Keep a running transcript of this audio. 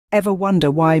Ever wonder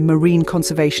why marine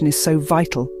conservation is so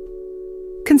vital?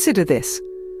 Consider this.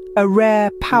 A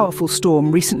rare, powerful storm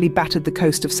recently battered the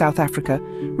coast of South Africa,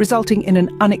 resulting in an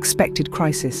unexpected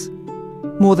crisis.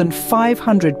 More than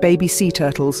 500 baby sea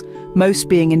turtles, most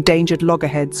being endangered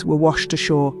loggerheads, were washed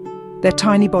ashore. Their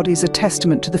tiny bodies a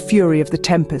testament to the fury of the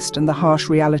tempest and the harsh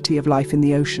reality of life in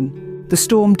the ocean. The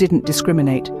storm didn't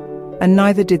discriminate, and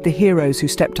neither did the heroes who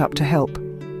stepped up to help.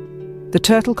 The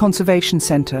Turtle Conservation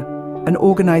Centre, an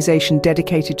organisation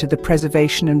dedicated to the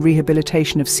preservation and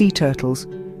rehabilitation of sea turtles,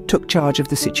 took charge of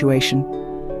the situation.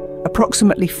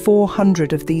 Approximately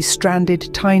 400 of these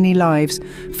stranded, tiny lives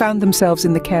found themselves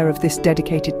in the care of this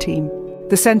dedicated team.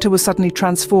 The centre was suddenly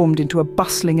transformed into a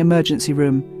bustling emergency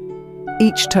room.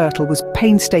 Each turtle was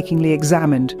painstakingly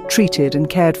examined, treated and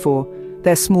cared for,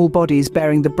 their small bodies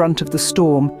bearing the brunt of the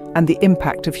storm and the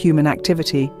impact of human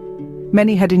activity.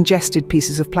 Many had ingested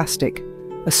pieces of plastic,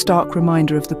 a stark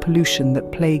reminder of the pollution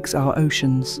that plagues our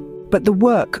oceans. But the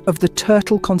work of the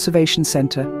Turtle Conservation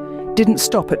Centre didn't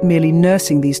stop at merely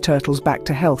nursing these turtles back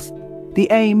to health. The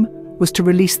aim was to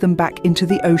release them back into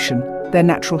the ocean, their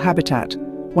natural habitat,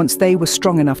 once they were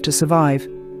strong enough to survive.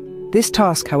 This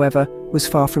task, however, was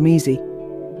far from easy.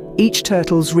 Each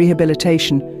turtle's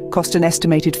rehabilitation cost an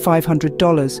estimated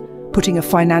 $500, putting a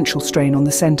financial strain on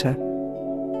the centre.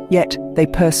 Yet they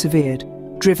persevered,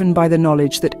 driven by the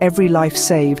knowledge that every life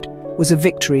saved was a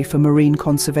victory for marine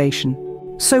conservation.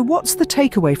 So what's the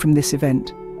takeaway from this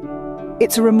event?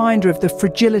 It's a reminder of the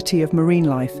fragility of marine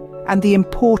life and the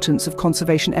importance of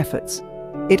conservation efforts.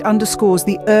 It underscores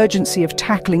the urgency of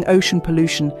tackling ocean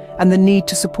pollution and the need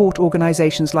to support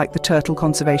organisations like the Turtle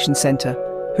Conservation Centre,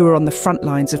 who are on the front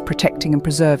lines of protecting and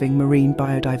preserving marine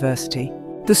biodiversity.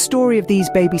 The story of these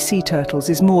baby sea turtles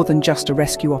is more than just a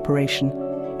rescue operation.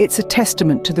 It's a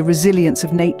testament to the resilience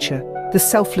of nature, the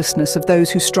selflessness of those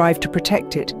who strive to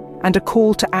protect it, and a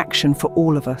call to action for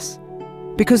all of us.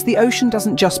 Because the ocean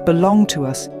doesn't just belong to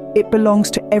us, it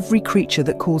belongs to every creature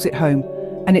that calls it home,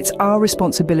 and it's our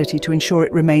responsibility to ensure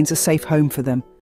it remains a safe home for them.